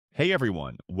Hey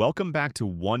everyone, welcome back to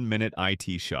 1 Minute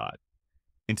IT Shot.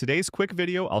 In today's quick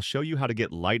video, I'll show you how to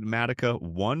get Litematica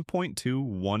 1.2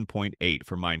 1.8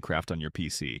 for Minecraft on your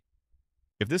PC.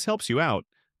 If this helps you out,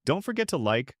 don't forget to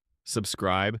like,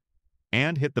 subscribe,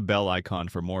 and hit the bell icon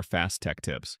for more fast tech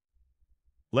tips.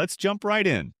 Let's jump right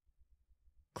in.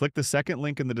 Click the second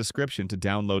link in the description to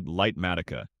download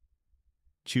Litematica.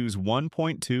 Choose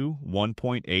 1.2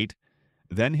 1.8,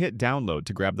 then hit download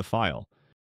to grab the file.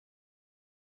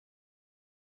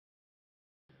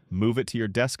 Move it to your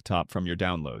desktop from your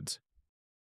downloads.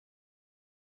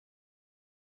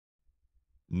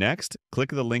 Next,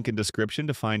 click the link in description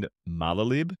to find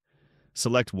Malalib,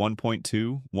 select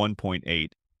 1.2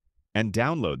 1.8, and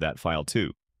download that file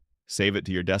too. Save it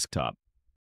to your desktop.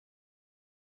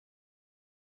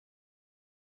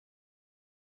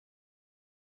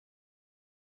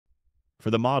 For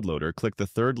the mod loader, click the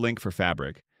third link for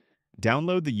Fabric.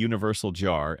 Download the universal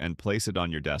jar and place it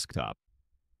on your desktop.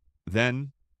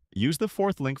 Then, use the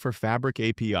fourth link for Fabric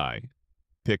API.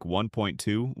 Pick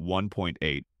 1.2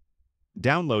 1.8,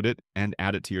 download it, and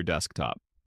add it to your desktop.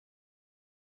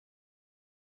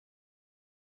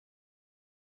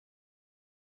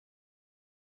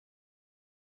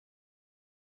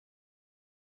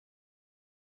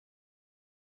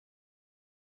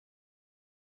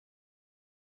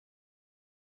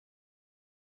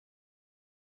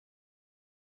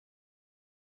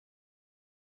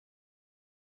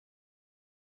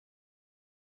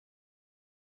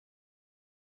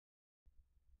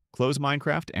 Close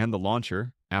Minecraft and the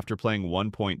launcher after playing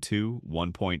 1.2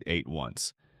 1.8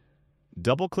 once.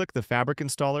 Double-click the Fabric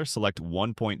installer, select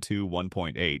 1.2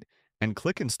 1.8, and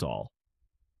click Install.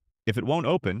 If it won't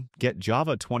open, get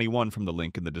Java 21 from the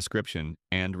link in the description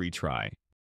and retry.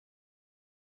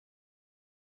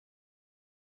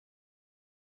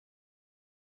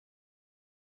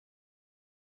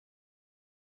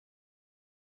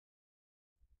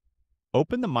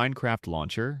 Open the Minecraft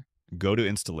launcher, go to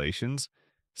Installations,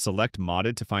 select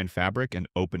Modded to find Fabric and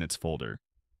open its folder.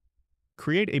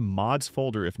 Create a mods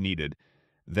folder if needed,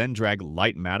 then drag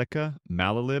Litematica,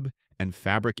 Malalib, and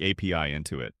Fabric API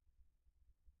into it.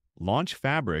 Launch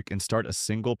Fabric and start a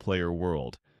single-player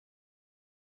world.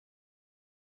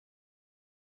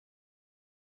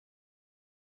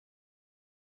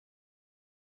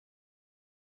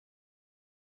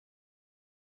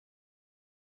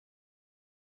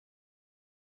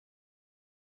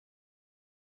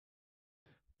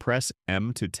 Press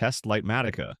M to test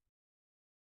Litematica.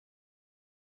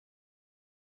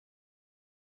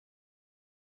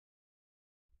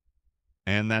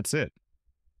 And that's it.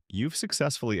 You've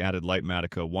successfully added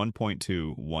Litematica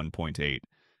 1.2 1.8.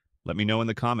 Let me know in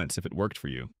the comments if it worked for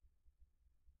you.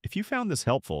 If you found this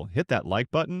helpful, hit that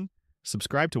like button,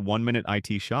 subscribe to 1 Minute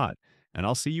IT Shot, and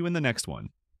I'll see you in the next one.